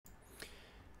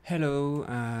Hello,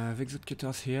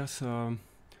 Vexotcutters here. So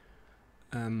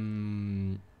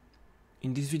in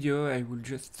this video I will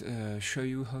just show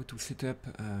you how to set up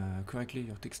correctly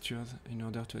your textures in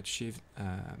order to achieve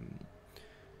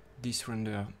this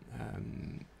render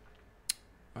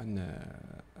on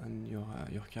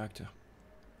your character.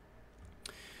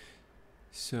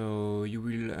 So you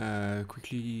will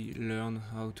quickly learn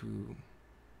how to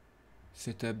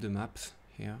set up the maps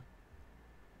here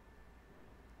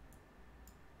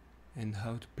and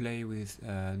how to play with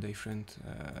different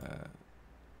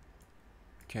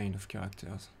kind of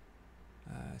characters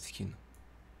skin.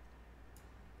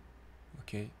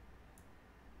 Okay.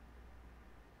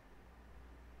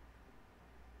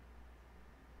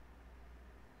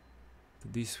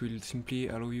 This will simply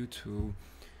allow you to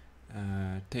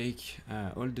take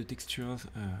all the textures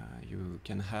you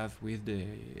can have with the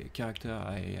character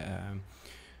I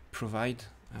provide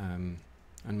on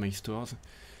my stores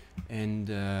and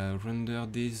render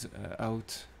these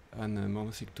out on a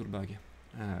monolithic Toolbag.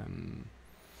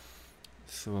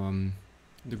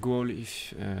 The goal,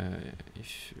 if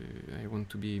I want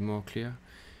to be more clear,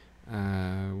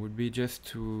 would be just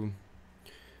to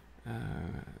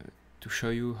show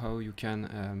you how you can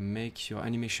make your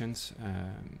animations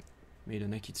made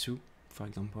on Akitsu, for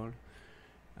example,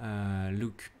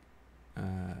 look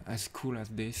as cool as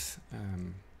this,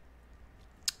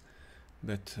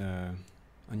 but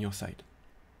on your side.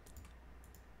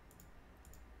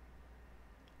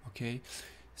 Okay,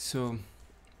 so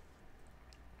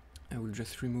I will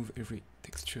just remove every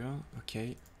texture.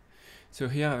 Okay, so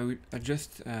here I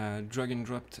just drag and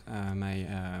dropped my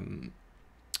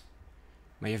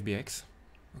FBX,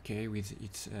 okay, with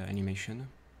its animation,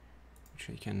 which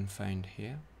I can find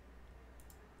here.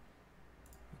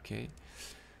 Okay,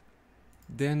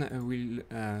 then I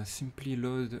will simply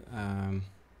load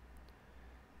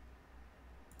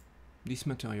this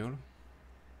material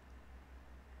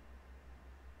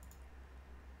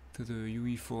to the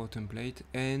UE4 template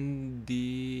and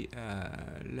the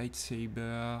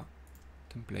lightsaber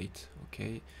template.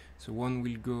 Okay, so one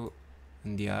will go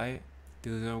on the eye,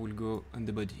 the other will go on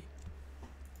the body,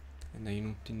 and I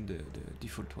don't in the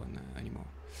default one anymore.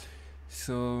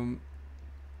 So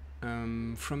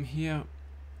from here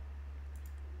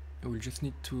I will just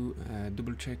need to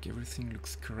double check everything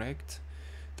looks correct.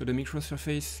 So the micro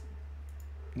surface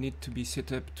need to be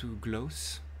set up to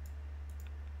gloss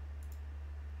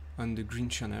on the green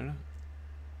channel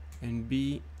and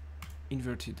be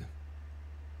inverted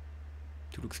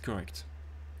to look correct.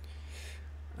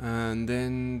 And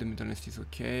then the metalness is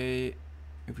okay,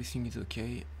 everything is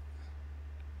okay.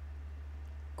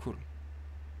 Cool.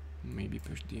 Maybe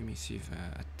push the emissive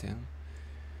at 10.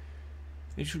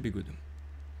 It should be good.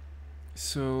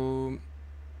 So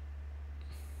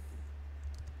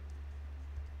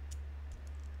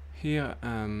here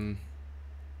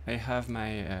I have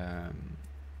my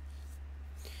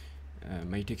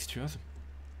my textures.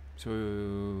 So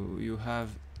you have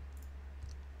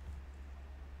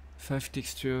 5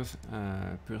 textures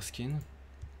per skin.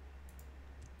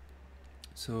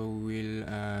 So we'll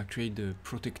create the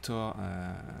protector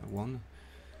one.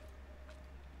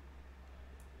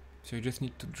 So you just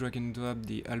need to drag and drop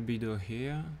the albedo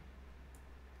here,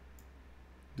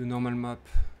 the normal map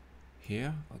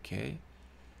here, okay,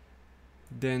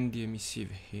 then the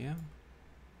emissive here,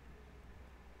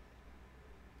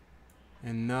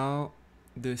 and now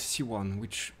the C1,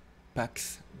 which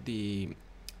packs the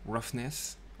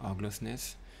roughness or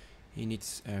glossiness in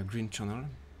its green channel.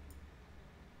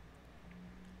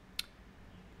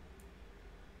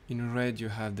 In red you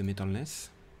have the metalness,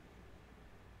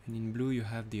 and in blue you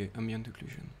have the ambient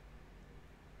occlusion.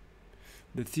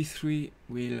 The C3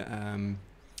 will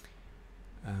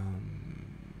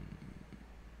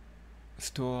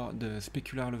store the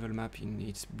specular level map in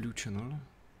its blue channel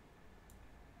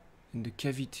and the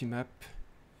cavity map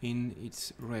in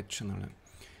its red channel.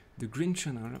 The green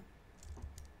channel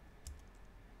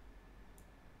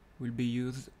will be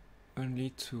used only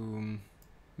to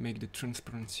make the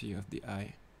transparency of the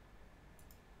eye.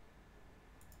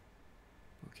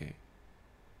 Okay,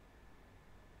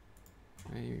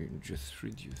 I just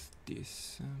reduce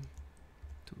this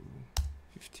to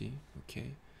 50.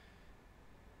 Okay.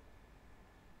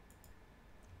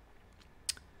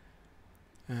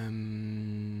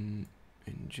 And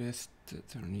just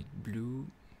turn it blue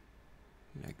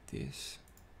like this.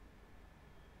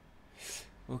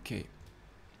 Okay.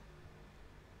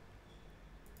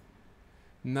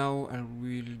 Now I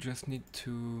will just need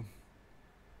to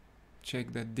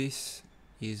check that this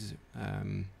is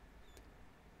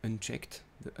unchecked,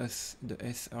 the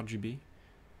sRGB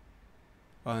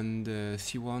on the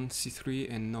C1, C3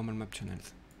 and normal map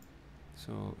channels.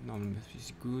 So normal math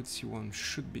is good, C1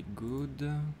 should be good,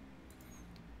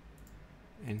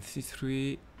 and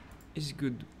C3 is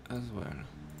good as well.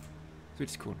 So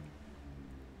it's cool.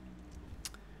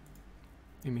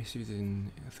 Emissive is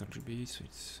in RGB, so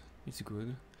it's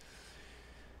good.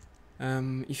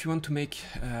 If you want to make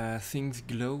things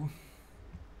glow,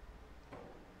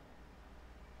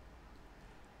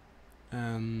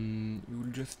 you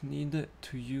will just need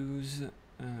to use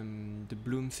the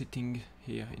bloom setting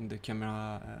here in the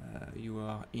camera you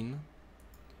are in.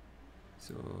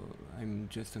 So I'm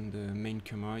just on the main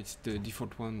camera, it's the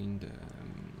default one in the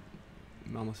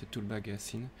Marmoset Toolbag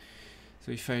scene.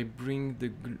 So if I bring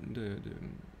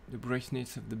the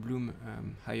brightness of the bloom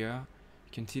higher,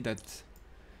 you can see that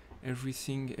every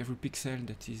pixel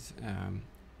that is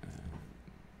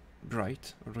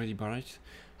already bright,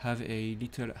 have a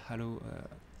little halo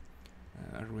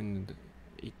around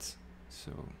it.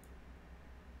 So,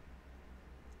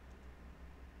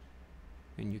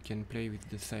 and you can play with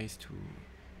the size to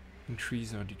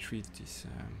increase or decrease this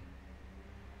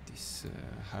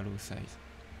halo size.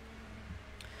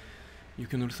 You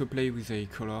can also play with a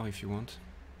color if you want,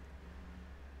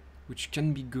 which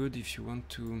can be good if you want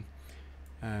to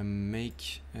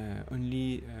make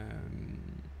only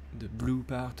the blue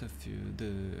part of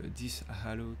this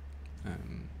halo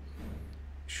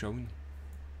shown.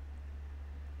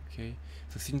 Okay,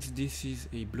 so since this is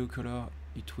a blue color,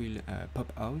 it will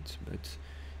pop out, but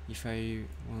if I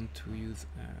want to use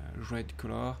red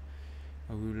color,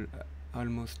 I will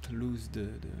almost lose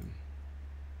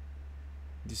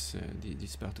this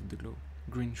part of the glow.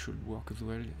 Green should work as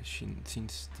well,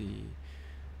 since the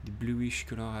bluish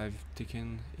color I've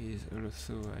taken is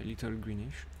also a little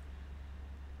greenish.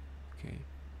 Okay,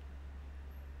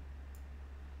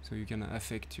 so you can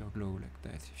affect your glow like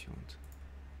that if you want.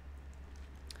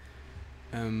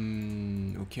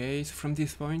 Okay, so from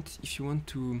this point, if you want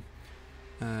to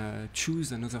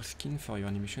choose another skin for your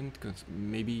animation, because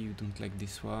maybe you don't like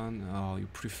this one or you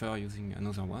prefer using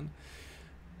another one,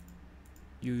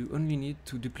 you only need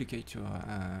to duplicate your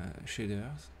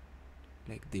shaders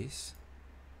like this.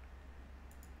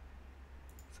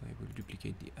 So I will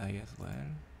duplicate the eye as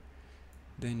well.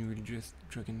 Then you will just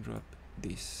drag and drop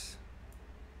this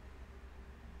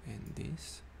and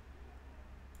this,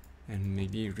 and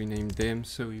maybe rename them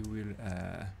so you will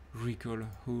recall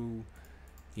who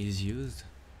is used.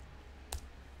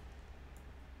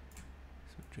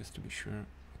 So just to be sure,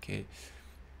 okay.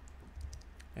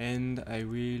 And I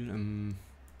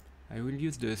will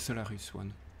use the Solaris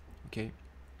one. Okay.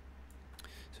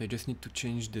 So I just need to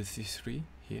change the C3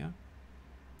 here.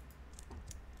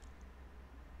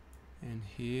 And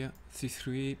here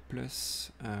C3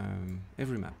 plus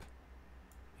every map,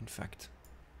 in fact.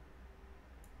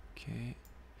 Okay.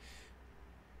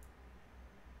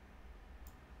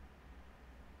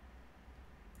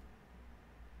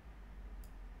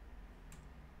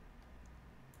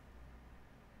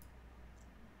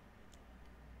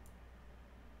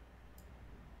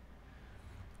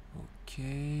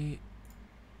 Okay,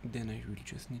 then I will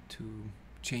just need to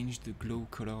change the glow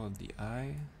color of the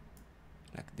eye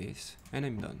like this, and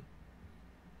I'm done.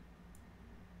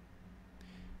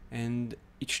 And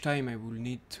each time I will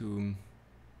need to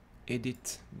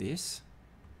edit this,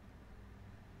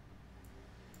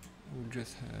 I will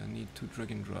just need to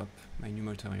drag and drop my new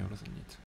materials on it.